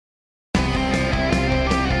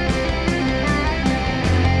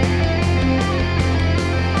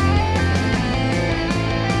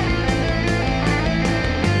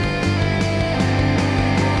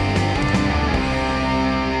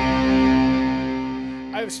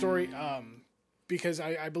have a story because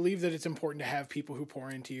I believe that it's important to have people who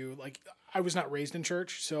pour into you. Like, I was not raised in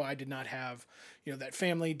church, so I did not have, that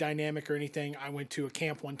family dynamic or anything. I went to a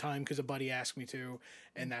camp one time because a buddy asked me to,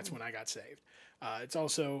 and that's when I got saved. It's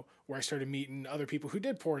also where I started meeting other people who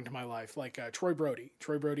did pour into my life, like Troy Brody.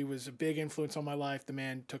 Troy Brody was a big influence on my life. The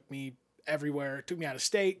man took me everywhere, took me out of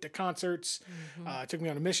state to concerts, took me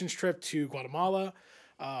on a missions trip to Guatemala,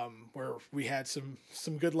 where we had some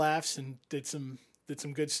good laughs and did some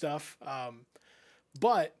good stuff.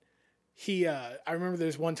 But he, I remember there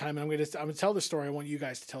was one time, and I'm gonna tell the story. I want you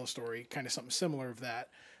guys to tell a story, kind of something similar of that.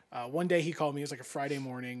 One day he called me. It was like a Friday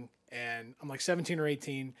morning, and I'm like 17 or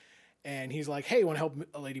 18, and he's like, "Hey, you want to help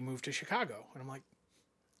a lady move to Chicago?" And I'm like,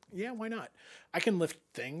 "Yeah, why not? I can lift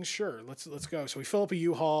things. Sure, let's go." So we fill up a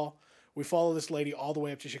U-Haul. We follow this lady all the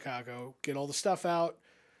way up to Chicago, get all the stuff out,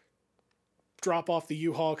 drop off the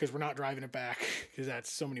U-Haul because we're not driving it back because that's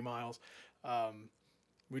so many miles.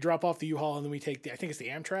 We drop off the U-Haul and then we take I think it's the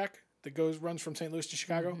Amtrak that runs from St. Louis to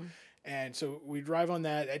Chicago. Mm-hmm. And so we drive on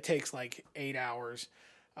that. It takes like 8 hours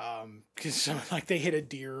because like they hit a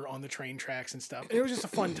deer on the train tracks and stuff. And it was just a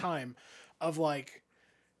fun time of like,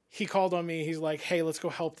 he called on me. He's like, "Hey, let's go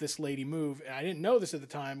help this lady move." And I didn't know this at the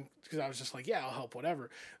time because I was just like, "Yeah, I'll help, whatever."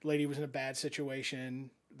 The lady was in a bad situation.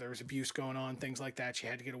 There was abuse going on, things like that. She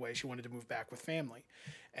had to get away. She wanted to move back with family.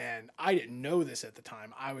 And I didn't know this at the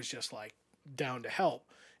time. I was just like down to help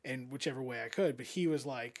in whichever way I could. But he was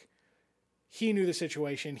like, he knew the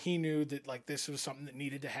situation. He knew that like this was something that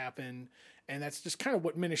needed to happen. And that's just kind of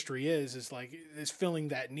what ministry is like, is filling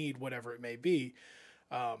that need, whatever it may be.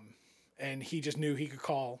 And he just knew he could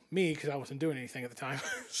call me because I wasn't doing anything at the time.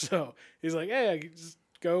 So he's like, "Hey, I could just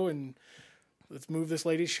go and let's move this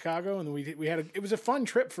lady to Chicago." And then it was a fun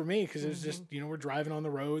trip for me because it was just, we're driving on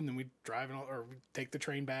the road and then we take the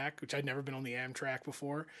train back, which I'd never been on the Amtrak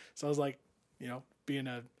before. So I was like, being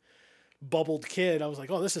a bubbled kid, I was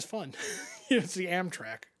like, "Oh, this is fun." It's the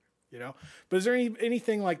Amtrak, But is there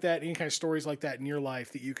anything like that, any kind of stories like that in your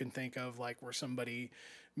life that you can think of, like where somebody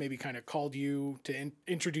maybe kind of called you to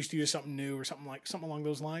introduce you to something new or something along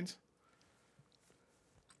those lines?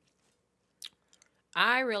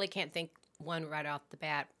 I really can't think one right off the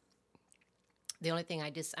bat. The only thing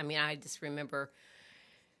I just remember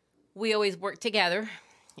we always worked together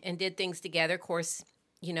and did things together. Of course,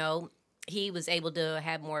 he was able to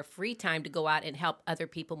have more free time to go out and help other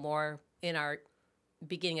people more in our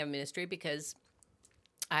beginning of ministry because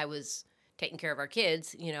I was taking care of our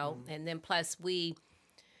kids, and then plus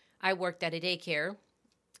I worked at a daycare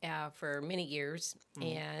for many years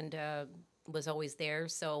and was always there.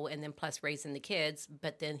 So, and then plus raising the kids.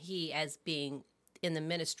 But then he, as being in the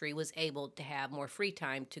ministry, was able to have more free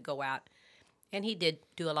time to go out. And he did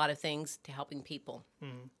do a lot of things to helping people.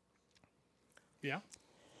 Mm-hmm. Yeah.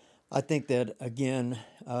 I think that, again,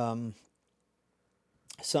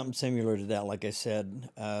 something similar to that, like I said,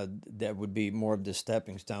 that would be more of the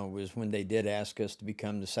stepping stone was when they did ask us to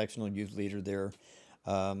become the sectional youth leader there.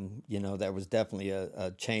 That was definitely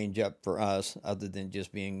a change up for us other than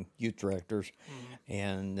just being youth directors. Mm-hmm.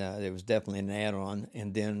 And it was definitely an add-on.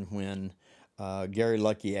 And then when Gary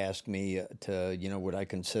Lucky asked me to, would I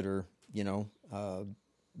consider,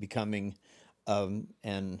 becoming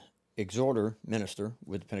an exhorter minister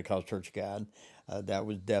with the Pentecostal Church of God, that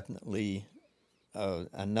was definitely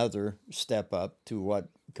another step up to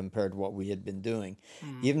compared to what we had been doing.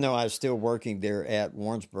 Mm-hmm. Even though I was still working there at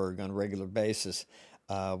Warrensburg on a regular basis,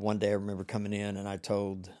 one day I remember coming in and I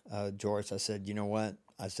told Joyce, I said, "You know what?"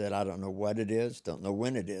 I said, "I don't know what it is, don't know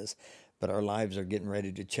when it is, but our lives are getting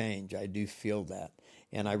ready to change. I do feel that."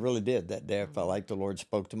 And I really did. That day I felt like the Lord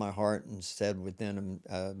spoke to my heart and said within,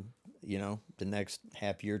 the next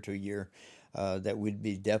half year to a year, that we'd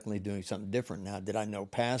be definitely doing something different. Now, did I know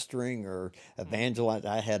pastoring or evangelizing?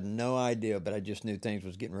 I had no idea, but I just knew things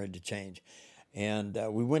was getting ready to change. And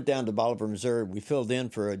we went down to Bolivar, Missouri. We filled in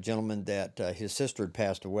for a gentleman that his sister had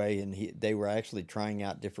passed away, and they were actually trying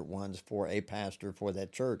out different ones for a pastor for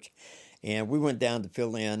that church. And we went down to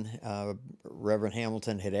fill in. Reverend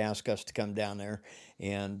Hamilton had asked us to come down there,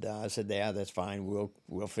 and I said, "Yeah, that's fine.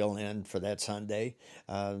 We'll fill in for that Sunday."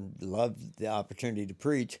 Loved the opportunity to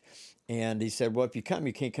preach. And he said, "Well, if you come,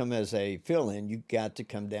 you can't come as a fill-in. You got to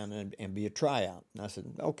come down and be a tryout." And I said,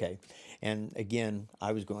 "Okay." And again,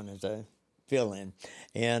 I was going as a fill-in.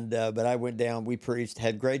 But I went down, we preached,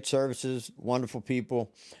 had great services, wonderful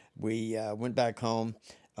people. We went back home.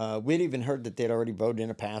 We'd even heard that they'd already voted in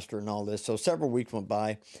a pastor and all this. So several weeks went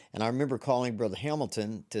by, and I remember calling Brother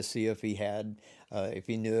Hamilton to see if he had, if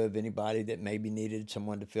he knew of anybody that maybe needed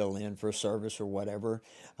someone to fill in for a service or whatever,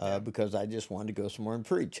 because I just wanted to go somewhere and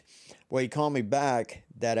preach. Well, he called me back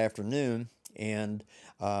that afternoon, and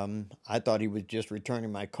I thought he was just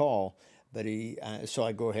returning my call. But so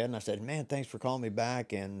I go ahead and I said, "Man, thanks for calling me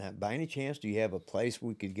back. And by any chance, do you have a place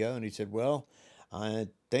we could go?" And he said, "Well, I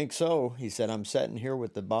think so." He said, "I'm sitting here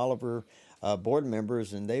with the Bolivar board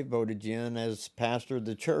members, and they voted you in as pastor of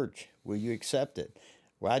the church. Will you accept it?"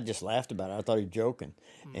 Well, I just laughed about it. I thought he was joking.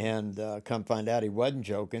 And come find out he wasn't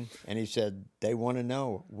joking. And he said, "They want to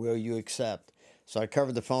know, will you accept?" So I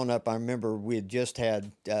covered the phone up. I remember we had just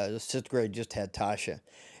had, sixth grade just had Tasha.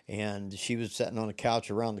 And she was sitting on a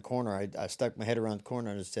couch around the corner. I stuck my head around the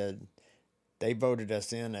corner and said, "They voted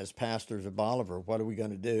us in as pastors of Bolivar. What are we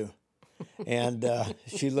going to do?" And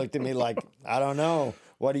she looked at me like, "I don't know.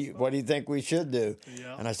 What do you think we should do?"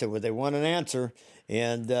 Yeah. And I said, "Well, they want an answer."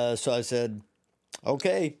 And so I said,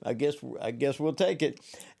 "Okay, I guess we'll take it."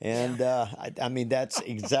 And I mean, that's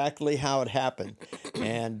exactly how it happened.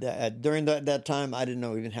 And during that time, I didn't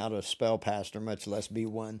know even how to spell pastor, much less be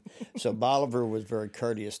one. So Bolivar was very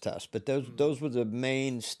courteous to us. But those were the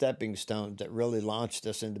main stepping stones that really launched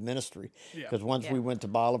us into ministry. Yeah. Because once we went to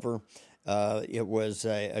Bolivar, it was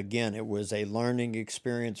it was a learning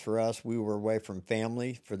experience for us. We were away from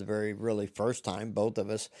family for the very really first time, both of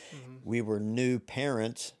us. We were new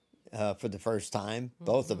parents for the first time,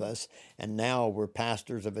 both of us, and now we're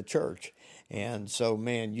pastors of a church. And so,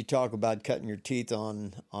 man, you talk about cutting your teeth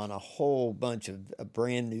on a whole bunch of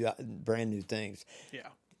brand new things. Yeah.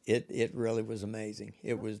 It really was amazing.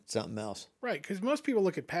 It was something else. Right, because most people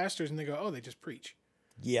look at pastors and they go, "Oh, they just preach."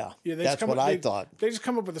 Yeah, Yeah, they just that's come what up, I they, thought. They just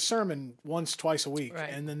come up with a sermon once, twice a week, Right.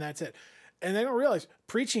 and then that's it. And they don't realize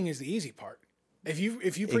preaching is the easy part. If you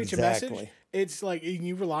preach a message, Exactly. it's like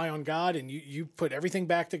you rely on God and you put everything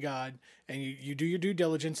back to God and you do your due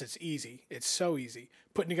diligence. It's easy. It's so easy.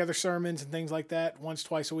 Putting together sermons and things like that once,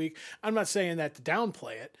 twice a week. I'm not saying that to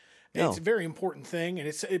downplay it. No. It's a very important thing,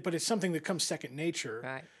 and but it's something that comes second nature.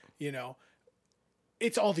 Right. You know,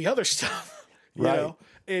 it's all the other stuff. You Right. know,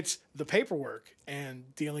 it's the paperwork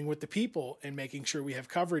and dealing with the people and making sure we have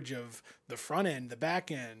coverage of the front end, the back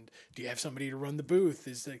end. Do you have somebody to run the booth?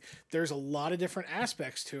 There's a lot of different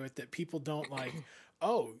aspects to it that people don't like.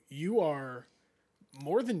 Oh, you are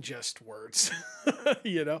more than just words,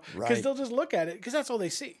 you know, because Right. they'll just look at it because that's all they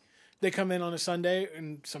see. They come in on a Sunday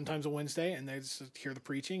and sometimes a Wednesday and they just hear the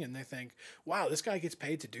preaching and they think, "Wow, this guy gets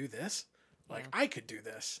paid to do this. Like I could do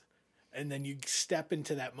this." And then you step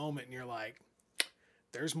into that moment and you're like,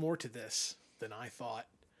 there's more to this than I thought.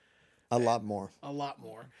 A lot more. A lot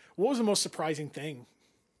more. What was the most surprising thing?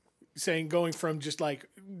 Going from just like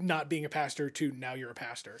not being a pastor to now you're a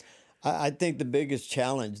pastor. I think the biggest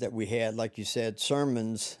challenge that we had, like you said,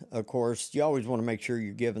 sermons, of course, you always want to make sure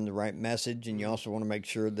you're giving the right message, and you also want to make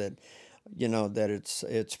sure that, that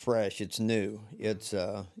it's fresh, it's new, it's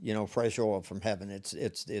fresh oil from heaven. It's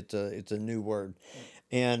a new word.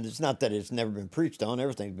 And it's not that it's never been preached on;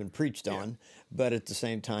 everything's been preached on. But at the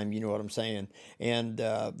same time, you know what I'm saying. And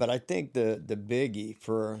but I think the biggie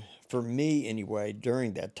for me anyway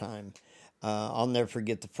during that time, I'll never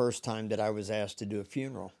forget the first time that I was asked to do a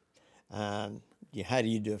funeral. How do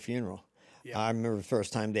you do a funeral? Yeah. I remember the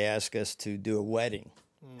first time they asked us to do a wedding.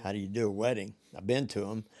 How do you do a wedding? I've been to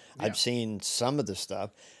them. Yeah. I've seen some of the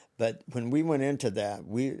stuff. But when we went into that,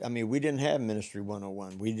 we didn't have Ministry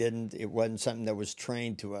 101. It wasn't something that was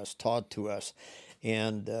trained to us, taught to us.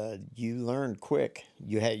 And you learn quick.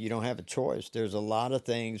 You don't have a choice. There's a lot of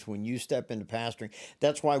things when you step into pastoring.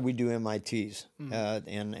 That's why we do MITs.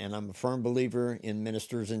 And I'm a firm believer in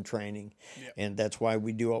ministers in training. Yep. And that's why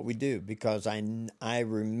we do what we do, because I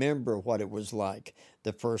remember what it was like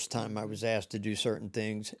the first time I was asked to do certain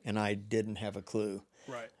things and I didn't have a clue.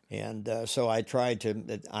 Right. And so I tried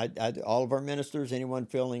to, all of our ministers, anyone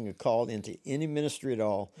feeling a call into any ministry at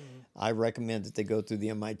all, I recommend that they go through the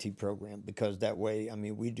MIT program, because that way,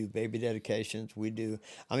 we do baby dedications, we do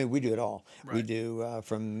it all. Right. We do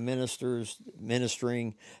from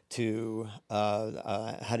ministering to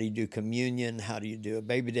how do you do communion, how do you do a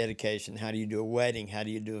baby dedication, how do you do a wedding, how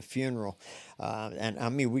do you do a funeral,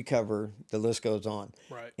 and we cover, the list goes on.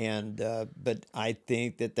 Right. And but I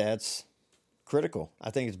think that's critical.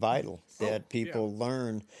 I think it's vital that people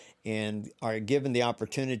learn and are given the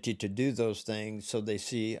opportunity to do those things, so they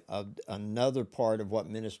see another part of what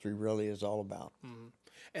ministry really is all about.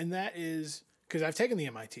 And that is because I've taken the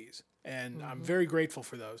MITs and I'm very grateful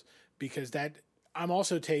for those, because I'm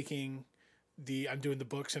also taking I'm doing the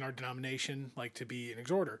books in our denomination, like to be an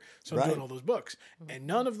exhorter. So I'm Right. doing all those books, and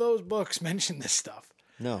none of those books mention this stuff.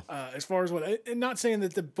 No. As far as and not saying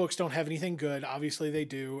that the books don't have anything good, obviously they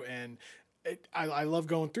do. And I love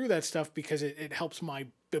going through that stuff because it helps my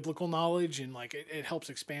biblical knowledge and like it helps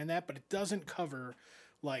expand that, but it doesn't cover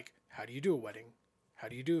like, how do you do a wedding? How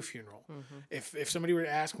do you do a funeral? If somebody were to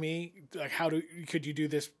ask me, like, could you do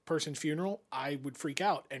this person's funeral? I would freak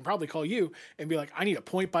out and probably call you and be like, I need a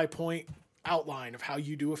point by point outline of how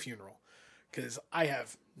you do a funeral, because I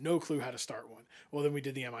have no clue how to start one. Well, then we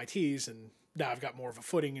did the MITs, and now I've got more of a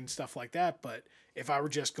footing and stuff like that. But if I were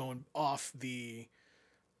just going off the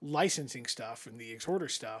licensing stuff and the exhorter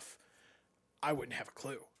stuff, I wouldn't have a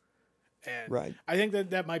clue. And Right. I think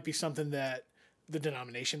that might be something that the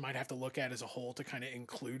denomination might have to look at as a whole to kind of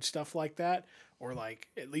include stuff like that, or like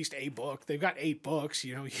at least a book. They've got 8 books,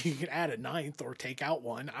 you can add a 9th or take out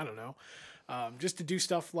one. I don't know. Just to do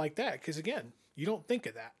stuff like that. Cause again, you don't think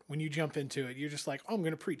of that when you jump into it. You're just like, oh, I'm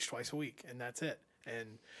going to preach twice a week and that's it.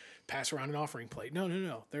 And pass around an offering plate.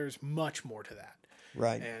 No. There's much more to that.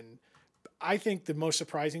 Right. And I think the most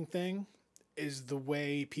surprising thing is the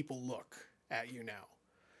way people look at you now.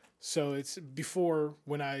 So it's before,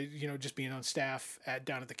 when I, just being on staff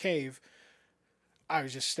down at the cave, I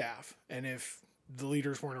was just staff. And if the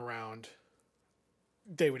leaders weren't around,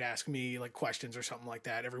 they would ask me like questions or something like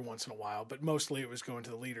that every once in a while. But mostly it was going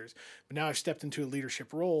to the leaders. But now I've stepped into a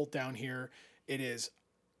leadership role down here. It is,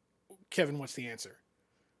 Kevin, what's the answer?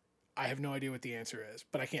 I have no idea what the answer is,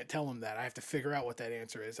 but I can't tell them that. I have to figure out what that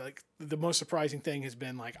answer is. Like, the most surprising thing has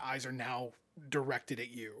been like, eyes are now directed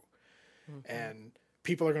at you. And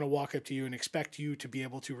people are going to walk up to you and expect you to be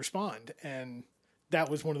able to respond. And that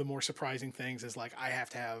was one of the more surprising things, is like, I have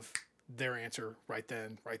to have their answer right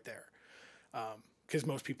then, right there. Because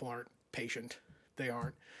most people aren't patient. They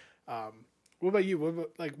aren't. What about you?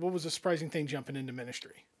 What was a surprising thing jumping into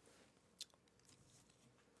ministry?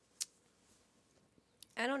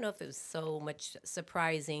 I don't know if it was so much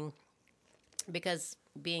surprising, because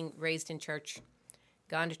being raised in church,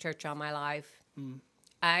 gone to church all my life,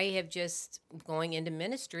 I have just, going into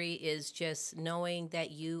ministry is just knowing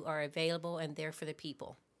that you are available and there for the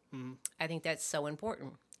people. I think that's so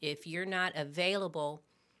important. If you're not available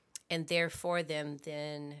and there for them,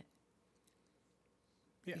 then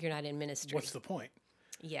you're not in ministry. What's the point?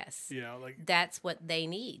 Yes. Like, that's what they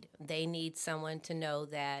need. They need someone to know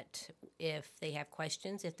that if they have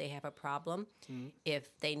questions, if they have a problem,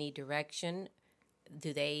 if they need direction,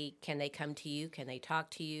 can they come to you? Can they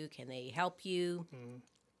talk to you? Can they help you?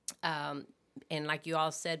 And like you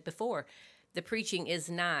all said before, the preaching is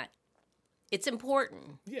not, it's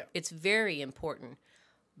important. Yeah. It's very important.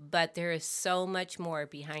 But there is so much more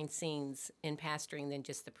behind scenes in pastoring than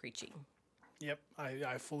just the preaching. Yep.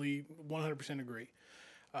 I fully 100% agree.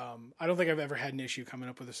 I don't think I've ever had an issue coming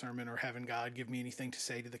up with a sermon or having God give me anything to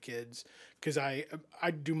say to the kids, because I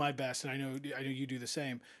do my best, and I know you do the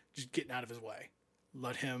same. Just getting out of his way,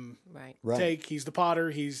 let him take. He's the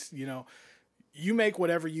potter. He's you make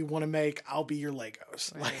whatever you want to make. I'll be your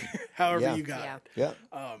Legos, like however you got it.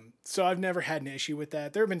 Yeah. So I've never had an issue with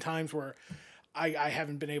that. There have been times where I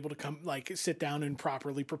haven't been able to sit down and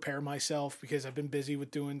properly prepare myself because I've been busy with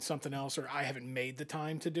doing something else, or I haven't made the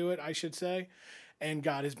time to do it, I should say. And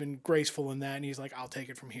God has been graceful in that. And he's like, I'll take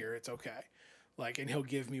it from here. It's okay. And he'll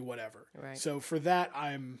give me whatever. Right. So for that,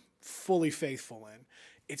 I'm fully faithful in.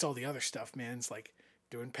 It's all the other stuff, man. It's like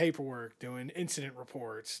doing paperwork, doing incident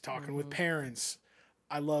reports, talking with parents.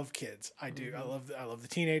 I love kids. I do. I love the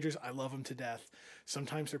teenagers. I love them to death.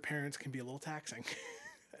 Sometimes their parents can be a little taxing.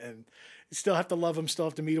 And you still have to love them, still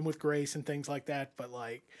have to meet them with grace and things like that. But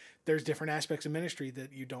there's different aspects of ministry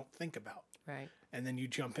that you don't think about. Right. And then you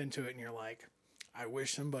jump into it and you're like, I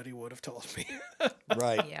wish somebody would have told me.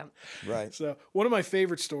 Right. Yeah. Right. So one of my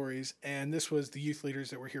favorite stories, and this was the youth leaders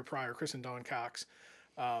that were here prior, Chris and Dawn Cox.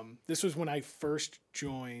 This was when I first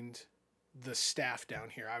joined the staff down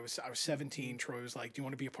here. I was 17. Troy was like, do you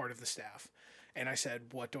want to be a part of the staff? And I said,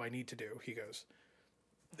 what do I need to do? He goes,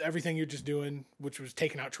 everything you're just doing, which was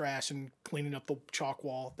taking out trash and cleaning up the chalk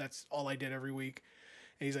wall. That's all I did every week.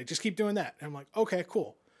 And he's like, just keep doing that. And I'm like, okay,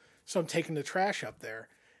 cool. So I'm taking the trash up there.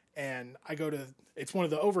 And I go to, it's one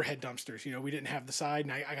of the overhead dumpsters. We didn't have the side,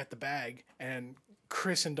 and I got the bag. And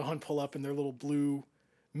Chris and Dawn pull up in their little blue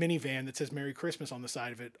minivan that says Merry Christmas on the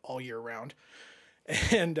side of it all year round.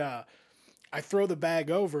 And I throw the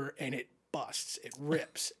bag over, and it busts. It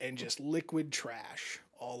rips, and just liquid trash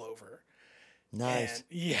all over. Nice.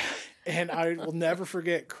 And I will never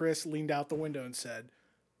forget, Chris leaned out the window and said,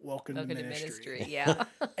 Welcome to ministry. Yeah.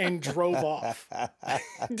 And drove off.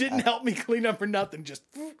 Didn't help me clean up or nothing, just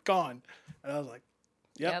gone. And I was like,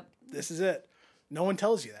 yep, this is it. No one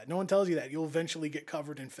tells you that. No one tells you that. You'll eventually get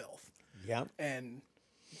covered in filth. Yep. And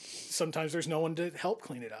sometimes there's no one to help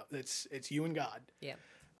clean it up. It's you and God. Yeah.